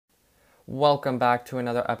Welcome back to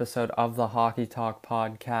another episode of the Hockey Talk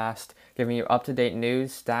podcast, giving you up-to-date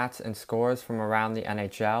news, stats, and scores from around the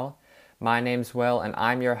NHL. My name's Will, and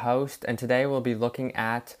I'm your host, and today we'll be looking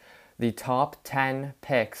at the top 10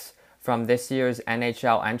 picks from this year's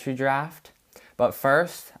NHL entry draft. But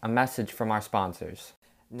first, a message from our sponsors.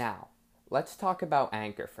 Now, let's talk about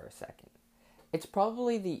Anchor for a second. It's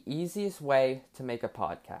probably the easiest way to make a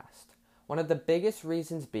podcast. One of the biggest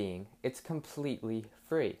reasons being it's completely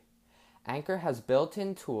free. Anchor has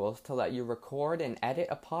built-in tools to let you record and edit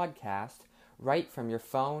a podcast right from your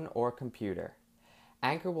phone or computer.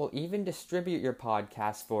 Anchor will even distribute your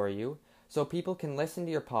podcast for you so people can listen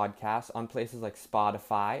to your podcast on places like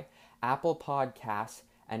Spotify, Apple Podcasts,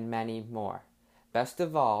 and many more. Best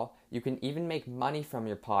of all, you can even make money from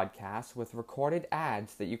your podcast with recorded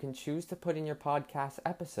ads that you can choose to put in your podcast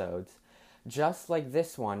episodes, just like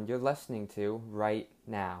this one you're listening to right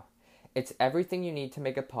now. It's everything you need to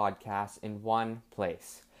make a podcast in one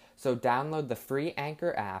place. So download the free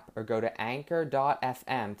Anchor app or go to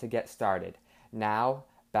anchor.fm to get started. Now,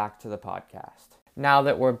 back to the podcast. Now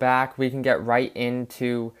that we're back, we can get right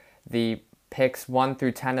into the picks 1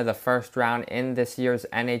 through 10 of the first round in this year's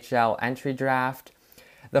NHL entry draft.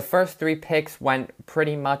 The first 3 picks went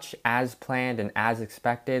pretty much as planned and as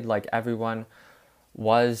expected, like everyone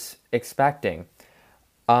was expecting.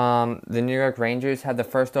 The New York Rangers had the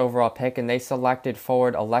first overall pick, and they selected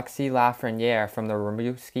forward Alexis Lafreniere from the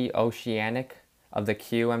Rimouski Oceanic of the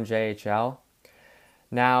QMJHL.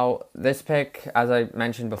 Now, this pick, as I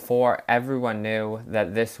mentioned before, everyone knew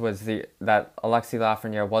that that Alexis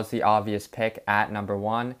Lafreniere was the obvious pick at number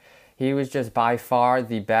 1. He was just by far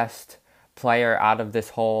the best player out of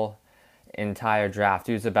this whole entire draft.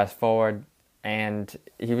 He was the best forward, and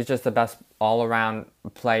he was just the best all-around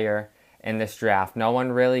player in this draft. No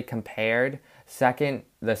one really compared.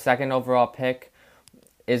 The second overall pick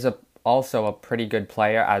is also a pretty good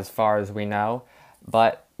player as far as we know,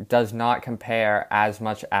 but does not compare as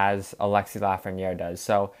much as Alexis Lafreniere does.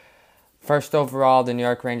 So, first overall, the New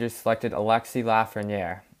York Rangers selected Alexis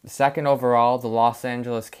Lafreniere. Second overall, the Los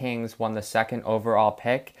Angeles Kings won the second overall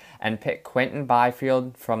pick and picked Quinton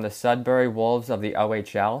Byfield from the Sudbury Wolves of the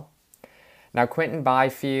OHL. Now, Quinton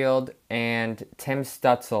Byfield and Tim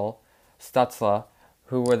Stützle,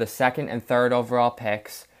 who were the second and third overall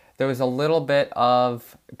picks, there was a little bit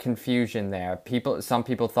of confusion there. Some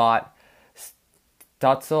people thought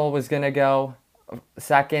Stützle was going to go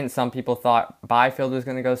second. Some people thought Byfield was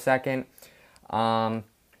going to go second.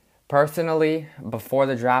 Personally, before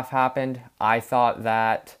the draft happened, I thought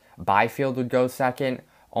that Byfield would go second,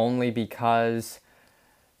 only because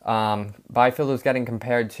Byfield was getting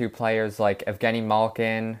compared to players like Evgeny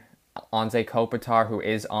Malkin, Anze Kopitar, who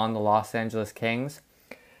is on the Los Angeles Kings.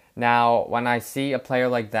 Now, when I see a player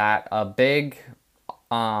like that, a big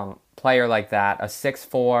player like that, a 6'4",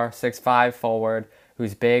 6'5" forward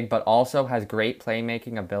who's big but also has great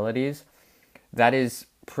playmaking abilities, that is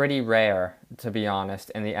pretty rare, to be honest,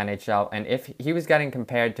 in the NHL. And if he was getting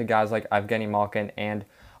compared to guys like Evgeny Malkin and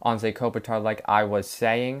Anze Kopitar, like I was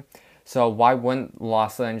saying, so why wouldn't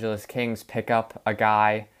Los Angeles Kings pick up a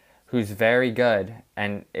guy who's very good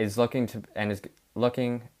and is looking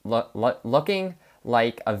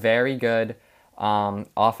like a very good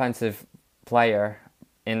offensive player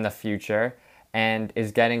in the future, and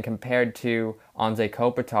is getting compared to Anze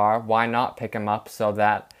Kopitar? Why not pick him up so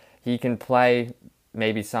that he can play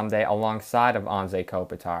maybe someday alongside of Anze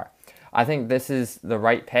Kopitar? I think this is the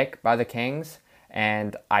right pick by the Kings,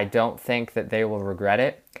 and I don't think that they will regret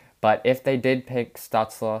it. But if they did pick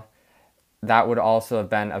Stützle, that would also have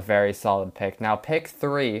been a very solid pick. Now, pick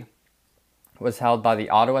 3 was held by the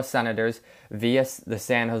Ottawa Senators via the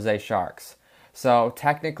San Jose Sharks. So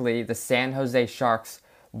technically, the San Jose Sharks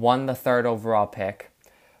won the third overall pick,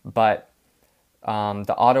 but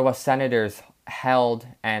the Ottawa Senators held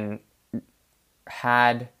and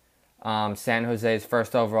had San Jose's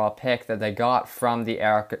first overall pick that they got from the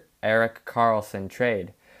Erik Karlsson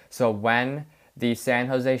trade. So when the San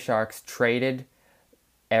Jose Sharks traded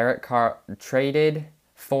for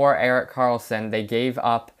Erik Karlsson, they gave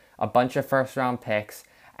up a bunch of first-round picks,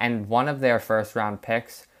 and one of their first-round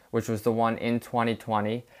picks, which was the one in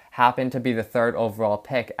 2020, happened to be the third overall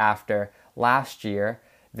pick after last year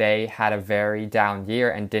they had a very down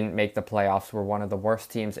year and didn't make the playoffs, were one of the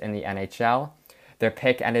worst teams in the NHL. Their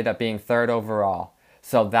pick ended up being third overall.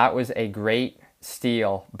 So that was a great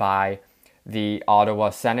steal by the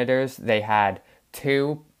Ottawa Senators. They had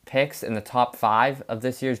 2 picks in the top 5 of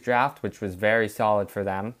this year's draft, which was very solid for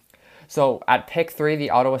them. So at pick 3, the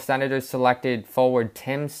Ottawa Senators selected forward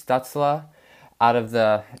Tim Stützle out of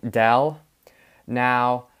the Dell.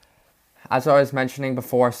 Now, As I was mentioning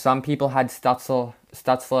before, some people had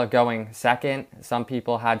Stutzla going second. Some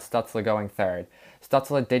people had Stutzla going third.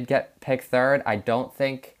 Stutzla did get picked third. I don't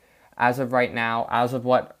think, as of right now, as of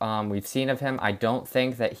what we've seen of him, I don't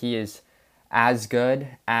think that he is as good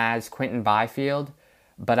as Quinton Byfield,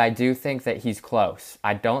 but I do think that he's close.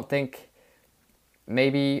 I don't think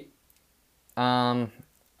maybe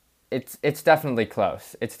it's definitely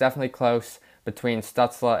close. It's definitely close between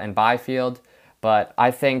Stutzla and Byfield, but I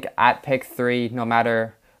think at pick 3, no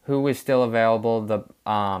matter who was still available, the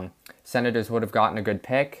Senators would have gotten a good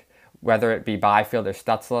pick, whether it be Byfield or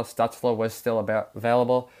Stutzla. Stutzla was still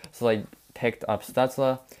available, so they picked up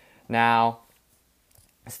Stutzla. Now,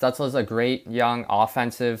 Stutzla is a great young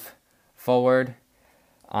offensive forward.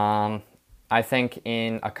 I think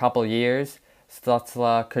in a couple years,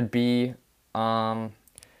 Stutzla could be a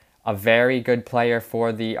very good player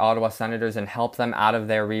for the Ottawa Senators and help them out of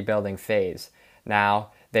their rebuilding phase. Now,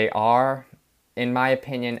 they are, in my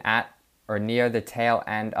opinion, at or near the tail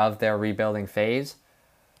end of their rebuilding phase,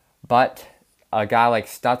 but a guy like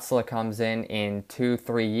Stutzla comes in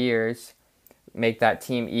 2-3 years, make that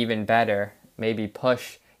team even better, maybe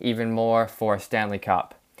push even more for a Stanley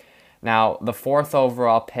Cup. Now, the 4th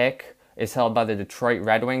overall pick is held by the Detroit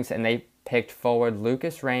Red Wings, and they picked forward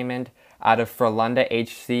Lucas Raymond out of Frölunda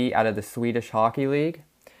HC out of the Swedish Hockey League.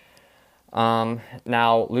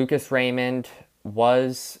 Now, Lucas Raymond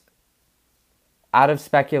was, out of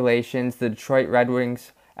speculations, the Detroit Red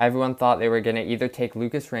Wings, everyone thought they were going to either take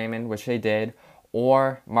Lucas Raymond, which they did,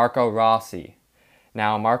 or Marco Rossi.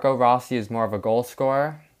 Now, Marco Rossi is more of a goal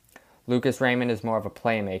scorer. Lucas Raymond is more of a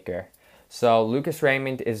playmaker. So Lucas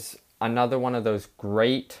Raymond is another one of those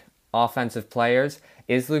great offensive players.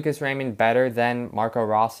 Is Lucas Raymond better than Marco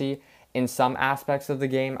Rossi? In some aspects of the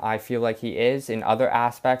game, I feel like he is. In other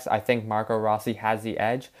aspects, I think Marco Rossi has the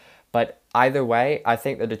edge. But either way, I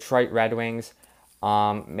think the Detroit Red Wings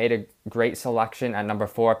made a great selection at number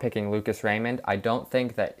 4, picking Lucas Raymond. I don't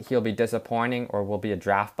think that he'll be disappointing or will be a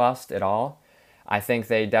draft bust at all. I think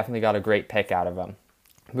they definitely got a great pick out of him.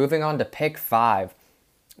 Moving on to pick 5.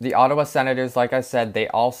 The Ottawa Senators, like I said, they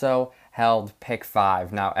also held pick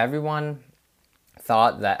 5. Now, everyone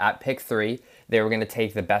thought that at pick 3, they were going to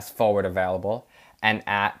take the best forward available, and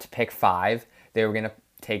at pick 5, they were going to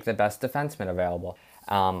take the best defenseman available.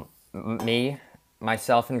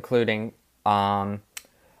 Myself including,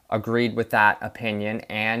 agreed with that opinion,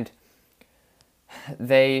 and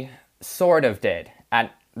they sort of did.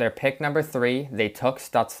 At their pick number 3, they took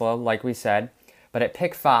Stutzla, like we said, but at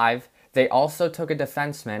pick 5, they also took a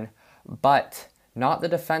defenseman, but not the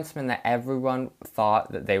defenseman that everyone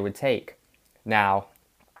thought that they would take. Now,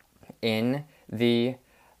 in the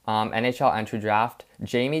NHL entry draft,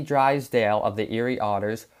 Jamie Drysdale of the Erie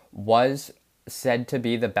Otters was said to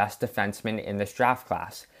be the best defenseman in this draft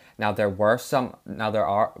class. Now there were some other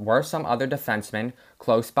defensemen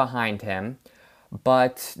close behind him,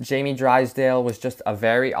 but Jamie Drysdale was just a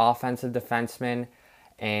very offensive defenseman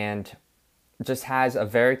and just has a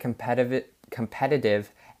very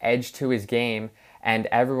competitive edge to his game, and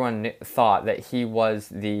everyone thought that he was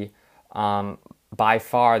the by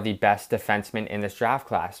far the best defenseman in this draft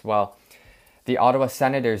class. Well, the Ottawa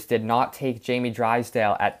Senators did not take Jamie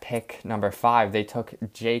Drysdale at pick number 5. They took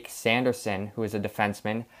Jake Sanderson, who is a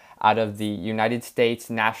defenseman, out of the United States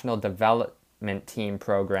National Development Team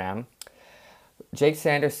program. Jake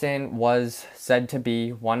Sanderson was said to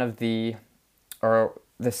be one of the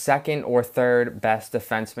second or third best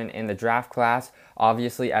defenseman in the draft class.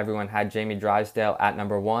 Obviously, everyone had Jamie Drysdale at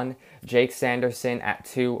number 1, Jake Sanderson at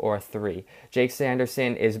 2 or 3. Jake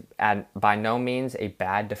Sanderson is by no means a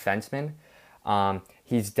bad defenseman.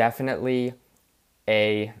 He's definitely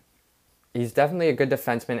a good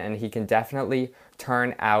defenseman, and he can definitely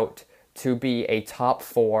turn out to be a top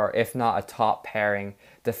 4, if not a top pairing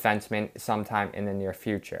defenseman sometime in the near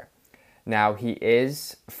future. Now, he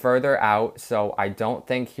is further out, so I don't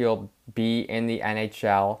think he'll be in the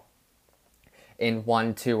NHL in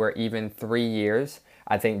 1, 2, or even 3 years.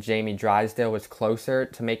 I think Jamie Drysdale was closer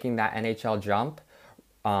to making that NHL jump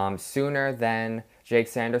sooner than Jake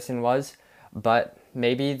Sanderson was, but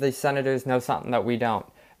maybe the Senators know something that we don't.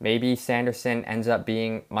 Maybe Sanderson ends up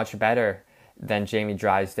being much better than Jamie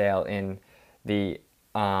Drysdale in the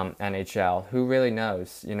NHL. Who really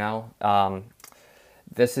knows, you know?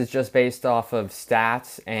 This is just based off of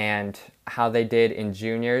stats and how they did in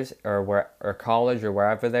juniors or college or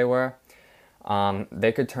wherever they were.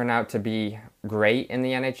 They could turn out to be great in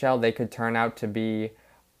the NHL. They could turn out to be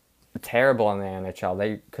terrible in the NHL.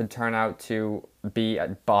 They could turn out to be a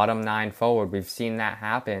bottom 9 forward. We've seen that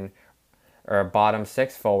happen, or a bottom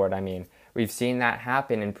 6 forward, I mean. We've seen that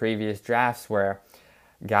happen in previous drafts where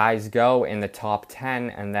guys go in the top 10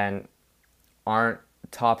 and then aren't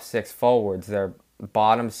top 6 forwards. They're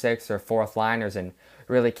bottom 6 or fourth liners and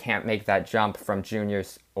really can't make that jump from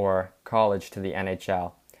juniors or college to the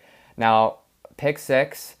NHL. Now, pick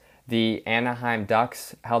 6, the Anaheim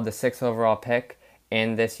Ducks held the 6th overall pick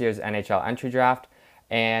in this year's NHL entry draft.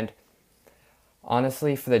 And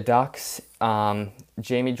honestly, for the Ducks,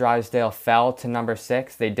 Jamie Drysdale fell to number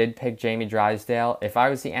 6. They did pick Jamie Drysdale. If I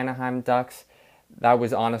was the Anaheim Ducks, that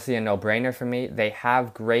was honestly a no-brainer for me. They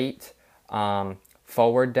have great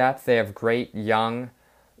forward depth. They have great young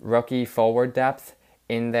rookie forward depth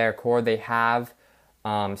in their core. They have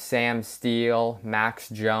Sam Steele, Max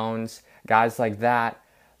Jones, guys like that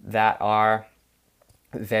are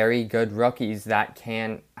very good rookies that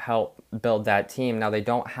can help build that team. Now, they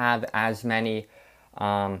don't have as many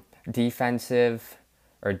defense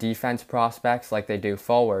prospects like they do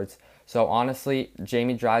forwards. So honestly,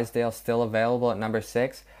 Jamie Drysdale still available at number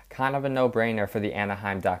 6. Kind of a no-brainer for the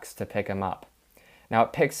Anaheim Ducks to pick him up. Now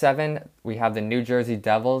at pick 7, we have the New Jersey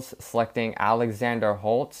Devils selecting Alexander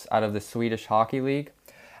Holtz out of the Swedish Hockey League.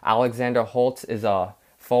 Alexander Holtz is a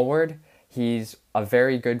forward. He's a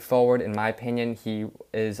very good forward in my opinion. He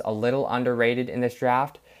is a little underrated in this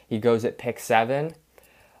draft. He goes at pick 7.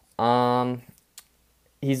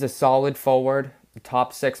 He's a solid forward,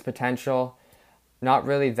 top 6 potential. Not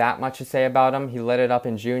really that much to say about him. He lit it up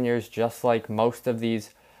in juniors just like most of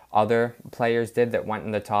these other players did that went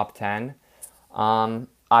in the top 10.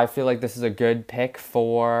 I feel like this is a good pick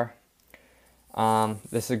for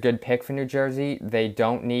New Jersey. They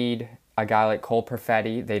don't need a guy like Cole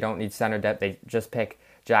Perfetti. They don't need center depth. They just pick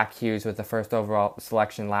Jack Hughes with the 1st overall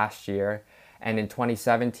selection last year. And in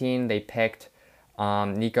 2017, they picked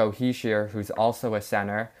Nico Hischier, who's also a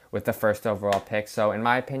center, with the 1st overall pick. So in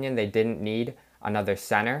my opinion, they didn't need another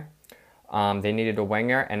center. They needed a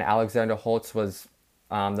winger, and Alexander Holtz was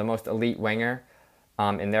the most elite winger,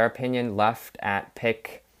 in their opinion, left at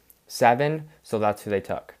pick 7, so that's who they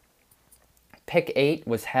took. Pick 8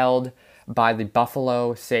 was held by the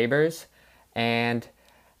Buffalo Sabres, and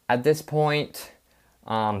at this point,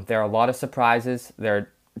 there are a lot of surprises. There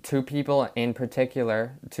are 2 people in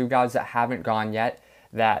particular, 2 guys that haven't gone yet,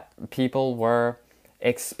 that people were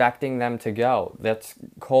expecting them to go. That's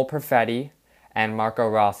Cole Perfetti and Marco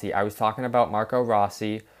Rossi. I was talking about Marco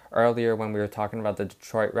Rossi earlier when we were talking about the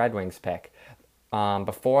Detroit Red Wings pick.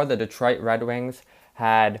 Before the Detroit Red Wings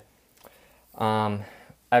had,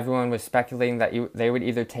 everyone was speculating that they would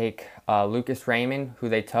either take Lucas Raymond, who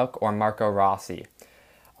they took, or Marco Rossi.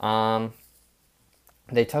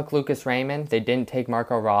 They took Lucas Raymond. They didn't take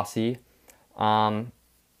Marco Rossi. The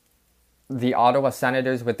Ottawa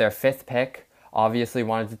Senators, with their 5th pick, obviously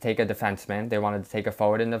wanted to take a defenseman. They wanted to take a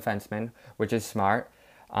forward and defenseman, which is smart.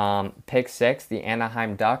 Pick 6, the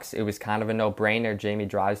Anaheim Ducks, it was kind of a no-brainer. Jamie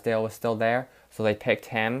Drysdale was still there, so they picked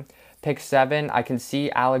him. Pick 7, I can see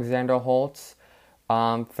Alexander Holtz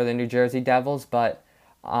for the New Jersey Devils, but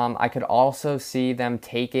I could also see them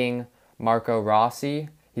taking Marco Rossi.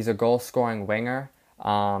 He's a goal-scoring winger.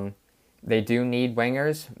 They do need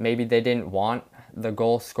wingers. Maybe they didn't want the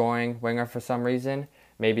goal-scoring winger for some reason.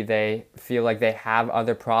 Maybe they feel like they have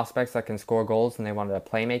other prospects that can score goals and they wanted a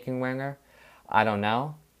playmaking winger. I don't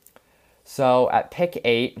know. So at pick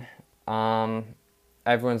 8,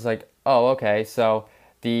 everyone's like, oh, okay, so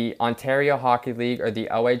the Ontario Hockey League, or the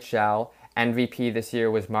OHL, MVP this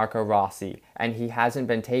year was Marco Rossi, and he hasn't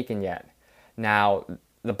been taken yet. Now,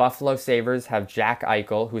 the Buffalo Sabres have Jack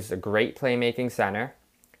Eichel, who's a great playmaking center.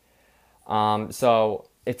 So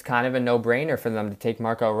it's kind of a no-brainer for them to take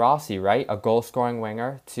Marco Rossi, right? A goal-scoring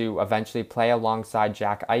winger to eventually play alongside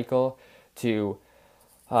Jack Eichel to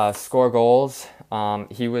score goals.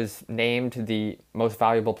 He was named the most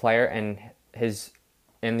valuable player in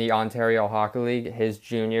the Ontario Hockey League, his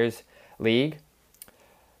juniors league.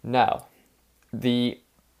 No. The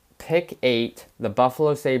pick 8, the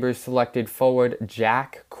Buffalo Sabres selected forward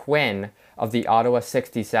Jack Quinn of the Ottawa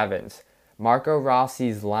 67s. Marco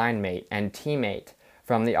Rossi's line mate and teammate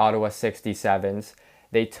from the Ottawa 67s.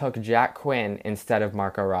 They took Jack Quinn instead of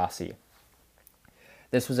Marco Rossi.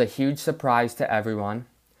 This was a huge surprise to everyone.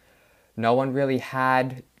 No one really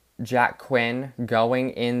had Jack Quinn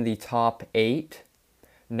going in the top 8.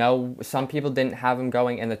 No, some people didn't have him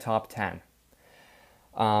going in the top 10.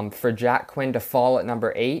 For Jack Quinn to fall at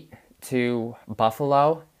number 8 to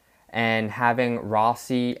Buffalo and having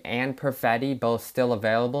Rossi and Perfetti both still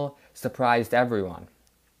available surprised everyone.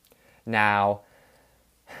 Now,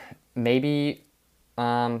 maybe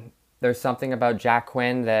there's something about Jack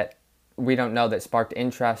Quinn that we don't know that sparked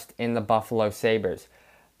interest in the Buffalo Sabres.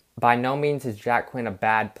 By no means is Jack Quinn a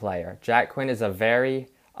bad player. Jack Quinn is a very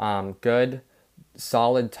good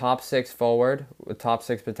solid top 6 forward with top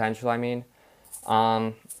 6 potential, I mean.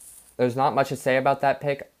 There's not much to say about that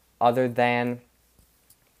pick other than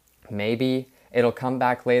maybe it'll come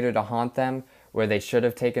back later to haunt them where they should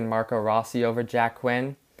have taken Marco Rossi over Jack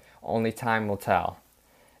Quinn. Only time will tell.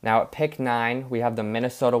 Now at pick 9, we have the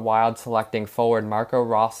Minnesota Wild selecting forward Marco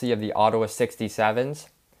Rossi of the Ottawa 67s.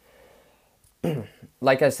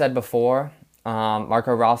 Like I said before,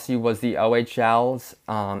 Marco Rossi was the OHL's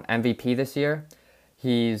MVP this year.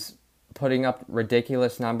 He's putting up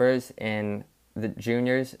ridiculous numbers in the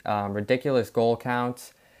juniors, ridiculous goal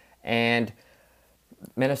counts, and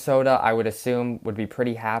Minnesota, I would assume, would be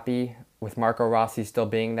pretty happy with Marco Rossi still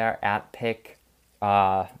being there at pick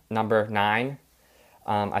number 9.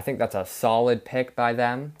 I think that's a solid pick by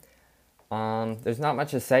them. There's not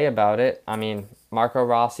much to say about it. I mean, Marco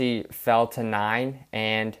Rossi fell to 9,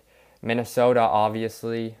 and Minnesota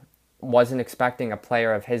obviously wasn't expecting a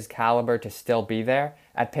player of his caliber to still be there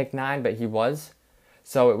at pick 9, but he was.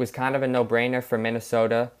 So it was kind of a no-brainer for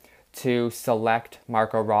Minnesota to select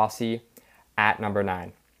Marco Rossi at number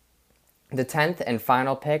 9. The 10th and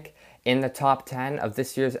final pick in the top 10 of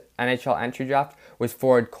this year's NHL entry draft was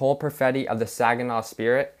forward Cole Perfetti of the Saginaw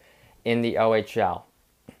Spirit in the OHL.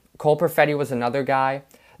 Cole Perfetti was another guy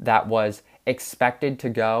that was expected to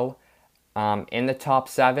go in the top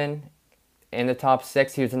 7, in the top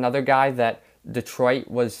 6. He was another guy that Detroit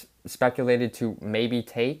was speculated to maybe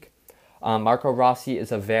take. Marco Rossi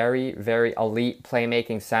is a very, very elite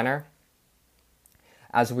playmaking center.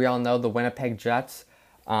 As we all know, the Winnipeg Jets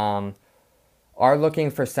are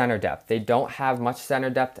looking for center depth. They don't have much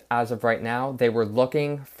center depth as of right now. They were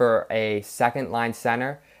looking for a second-line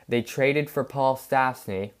center. They traded for Paul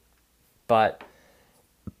Stastny, but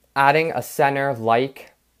adding a center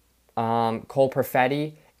like Cole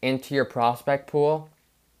Perfetti into your prospect pool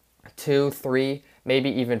 2, 3, maybe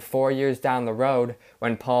even 4 years down the road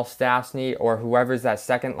when Paul Stastny or whoever's that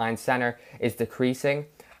second-line center is decreasing,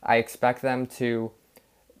 I expect them to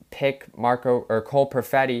pick Marco or Cole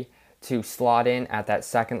Perfetti to slot in at that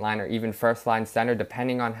second line or even first line center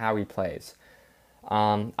depending on how he plays.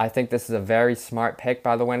 I think this is a very smart pick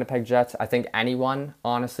by the Winnipeg Jets. I think anyone,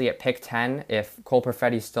 honestly, at pick 10, if Cole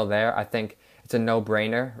Perfetti's still there, I think it's a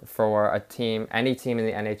no-brainer for a team, any team in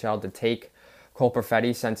the NHL to take Cole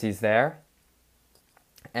Perfetti since he's there.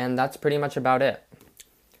 And that's pretty much about it.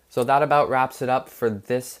 So that about wraps it up for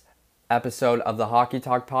this episode of the Hockey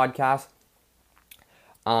Talk podcast.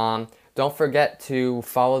 Don't forget to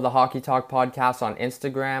follow the Hockey Talk podcast on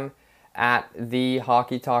Instagram at the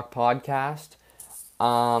Hockey Talk podcast.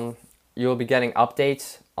 You'll be getting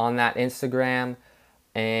updates on that Instagram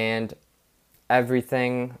and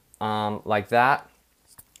everything like that.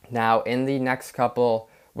 Now, within the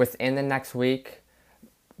next week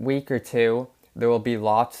or two, there'll be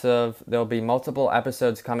multiple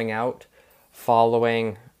episodes coming out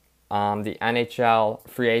following the NHL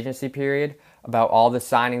free agency period about all the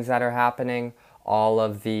signings that are happening, all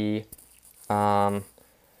of the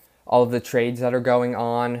trades that are going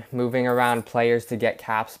on, moving around players to get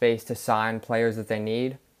cap space to sign players that they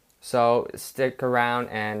need. So stick around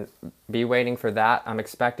and be waiting for that. I'm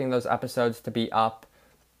expecting those episodes to be up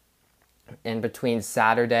in between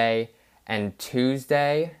Saturday and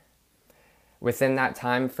Tuesday. Within that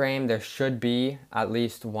time frame, there should be at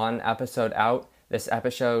least one episode out. This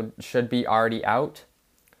episode should be already out.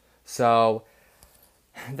 So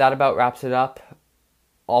that about wraps it up.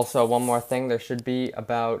 Also, one more thing, there should be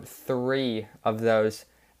about 3 of those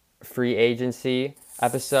free agency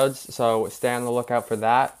episodes, so stay on the lookout for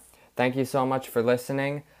that. Thank you so much for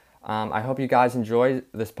listening. I hope you guys enjoy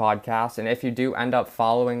this podcast, and if you do end up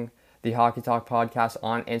following the Hockey Talk podcast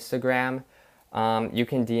on Instagram, you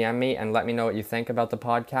can DM me and let me know what you think about the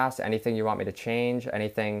podcast, anything you want me to change,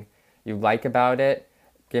 anything you like about it.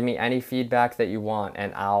 Give me any feedback that you want,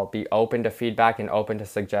 and I'll be open to feedback and open to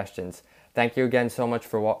suggestions. Thank you again so much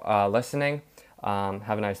for listening.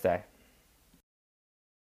 Have a nice day.